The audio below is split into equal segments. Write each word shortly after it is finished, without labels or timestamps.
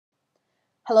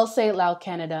Hello, Say It Loud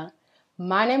Canada.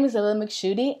 My name is Leila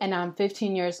Mekchoudi and I'm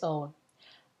 15 years old.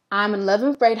 I'm an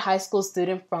 11th grade high school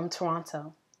student from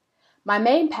Toronto. My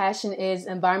main passion is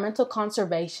environmental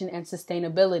conservation and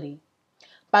sustainability.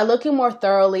 By looking more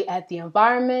thoroughly at the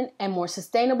environment and more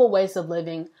sustainable ways of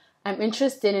living, I'm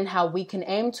interested in how we can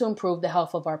aim to improve the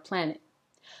health of our planet.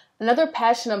 Another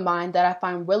passion of mine that I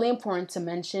find really important to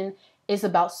mention is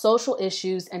about social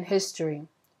issues and history.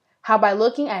 How by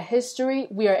looking at history,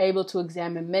 we are able to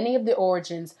examine many of the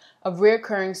origins of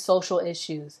recurring social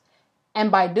issues, and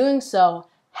by doing so,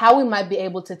 how we might be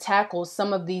able to tackle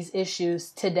some of these issues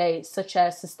today, such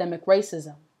as systemic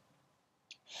racism.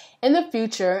 In the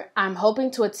future, I'm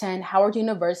hoping to attend Howard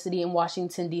University in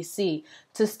Washington, D.C.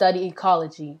 to study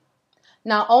ecology.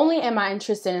 Not only am I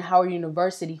interested in Howard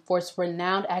University for its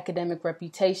renowned academic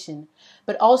reputation,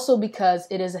 but also because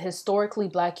it is a historically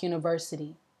Black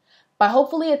university. By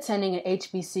hopefully attending an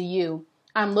HBCU,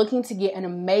 I'm looking to get an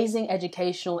amazing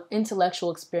educational, intellectual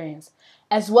experience,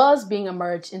 as well as being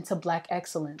immersed into Black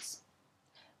excellence.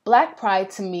 Black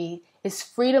pride to me is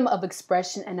freedom of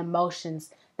expression and emotions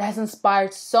that has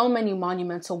inspired so many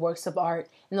monumental works of art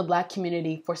in the Black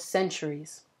community for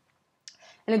centuries.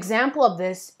 An example of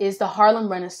this is the Harlem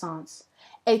Renaissance,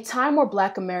 a time where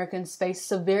Black Americans faced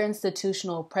severe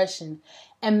institutional oppression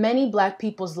and many Black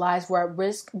people's lives were at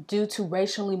risk due to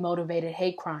racially motivated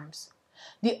hate crimes.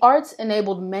 The arts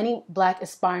enabled many Black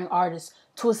aspiring artists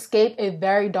to escape a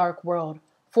very dark world,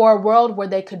 for a world where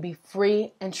they could be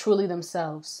free and truly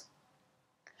themselves.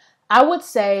 I would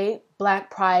say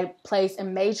Black pride plays a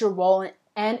major role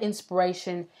and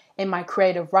inspiration in my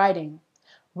creative writing.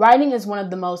 Writing is one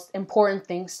of the most important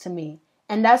things to me,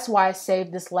 and that's why I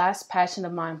saved this last passion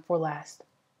of mine for last.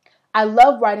 I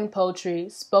love writing poetry,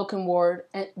 spoken word,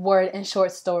 and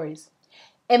short stories.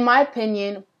 In my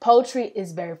opinion, poetry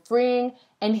is a very freeing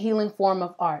and healing form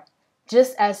of art,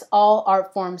 just as all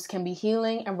art forms can be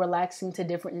healing and relaxing to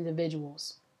different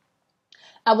individuals.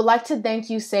 I would like to thank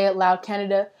you, Say It Loud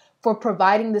Canada, for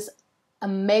providing this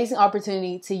amazing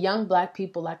opportunity to young Black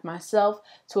people like myself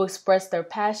to express their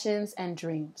passions and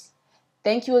dreams.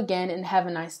 Thank you again and have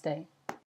a nice day.